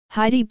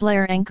Heidi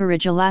Blair,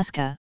 Anchorage,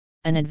 Alaska,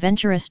 an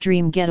adventurous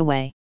dream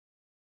getaway.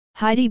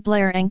 Heidi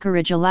Blair,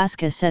 Anchorage,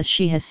 Alaska says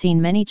she has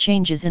seen many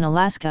changes in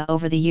Alaska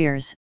over the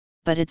years,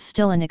 but it's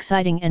still an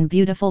exciting and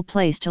beautiful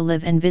place to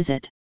live and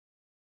visit.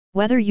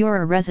 Whether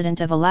you're a resident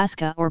of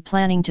Alaska or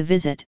planning to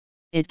visit,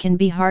 it can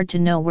be hard to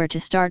know where to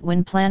start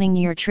when planning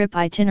your trip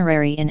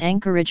itinerary in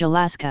Anchorage,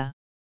 Alaska.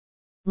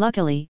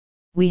 Luckily,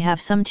 we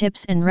have some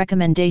tips and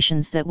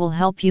recommendations that will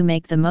help you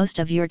make the most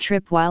of your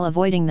trip while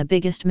avoiding the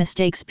biggest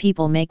mistakes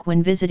people make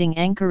when visiting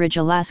Anchorage,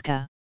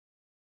 Alaska.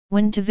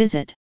 When to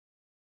visit.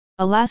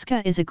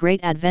 Alaska is a great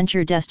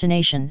adventure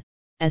destination,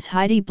 as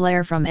Heidi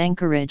Blair from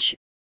Anchorage,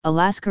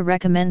 Alaska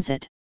recommends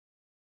it.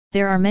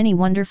 There are many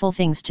wonderful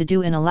things to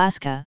do in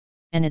Alaska,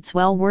 and it's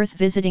well worth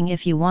visiting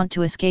if you want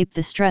to escape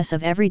the stress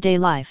of everyday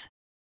life.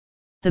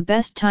 The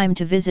best time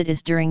to visit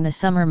is during the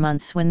summer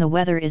months when the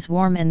weather is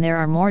warm and there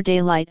are more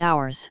daylight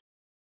hours.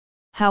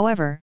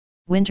 However,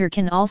 winter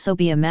can also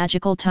be a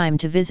magical time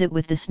to visit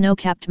with the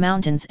snow-capped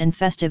mountains and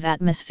festive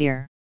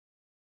atmosphere.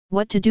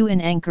 What to do in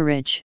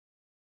Anchorage?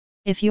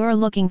 If you're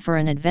looking for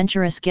an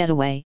adventurous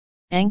getaway,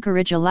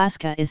 Anchorage,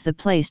 Alaska is the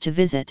place to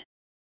visit.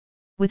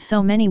 With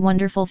so many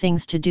wonderful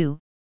things to do,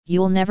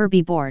 you'll never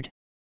be bored.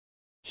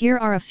 Here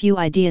are a few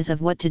ideas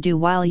of what to do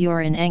while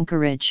you're in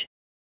Anchorage.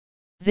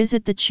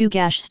 Visit the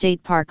Chugach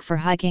State Park for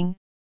hiking,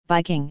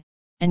 biking,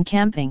 and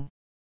camping.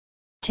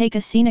 Take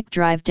a scenic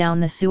drive down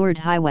the Seward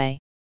Highway.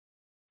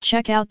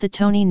 Check out the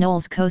Tony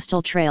Knowles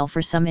Coastal Trail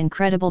for some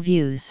incredible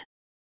views.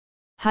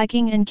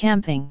 Hiking and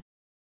camping.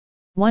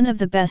 One of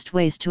the best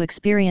ways to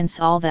experience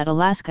all that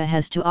Alaska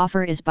has to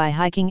offer is by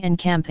hiking and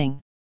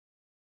camping.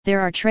 There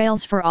are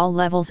trails for all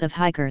levels of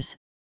hikers,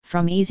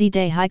 from easy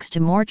day hikes to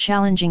more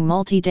challenging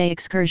multi-day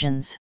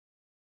excursions.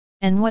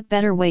 And what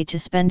better way to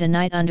spend a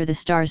night under the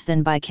stars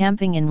than by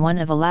camping in one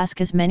of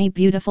Alaska's many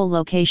beautiful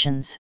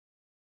locations?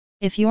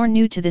 If you're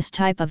new to this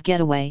type of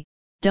getaway,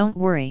 don't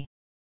worry.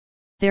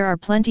 There are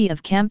plenty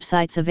of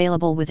campsites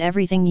available with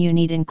everything you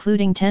need,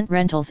 including tent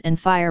rentals and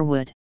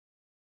firewood.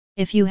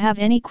 If you have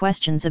any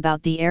questions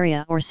about the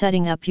area or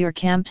setting up your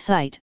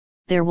campsite,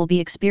 there will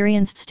be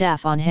experienced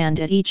staff on hand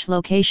at each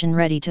location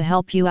ready to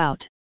help you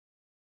out.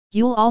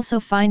 You'll also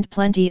find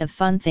plenty of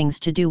fun things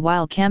to do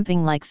while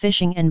camping, like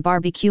fishing and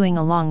barbecuing,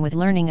 along with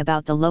learning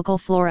about the local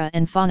flora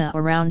and fauna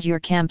around your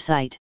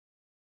campsite.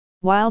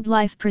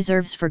 Wildlife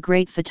preserves for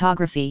great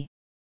photography.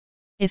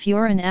 If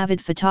you're an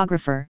avid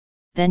photographer,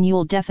 then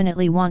you'll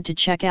definitely want to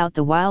check out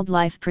the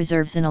wildlife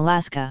preserves in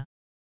Alaska.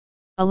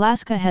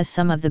 Alaska has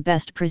some of the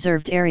best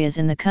preserved areas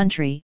in the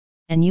country,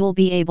 and you'll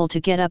be able to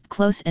get up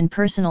close and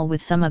personal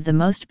with some of the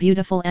most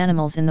beautiful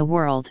animals in the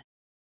world.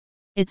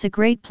 It's a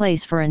great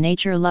place for a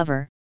nature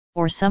lover,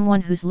 or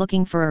someone who's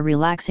looking for a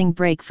relaxing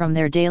break from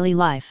their daily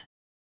life.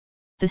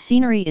 The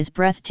scenery is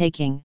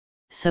breathtaking,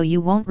 so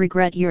you won't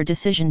regret your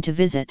decision to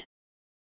visit.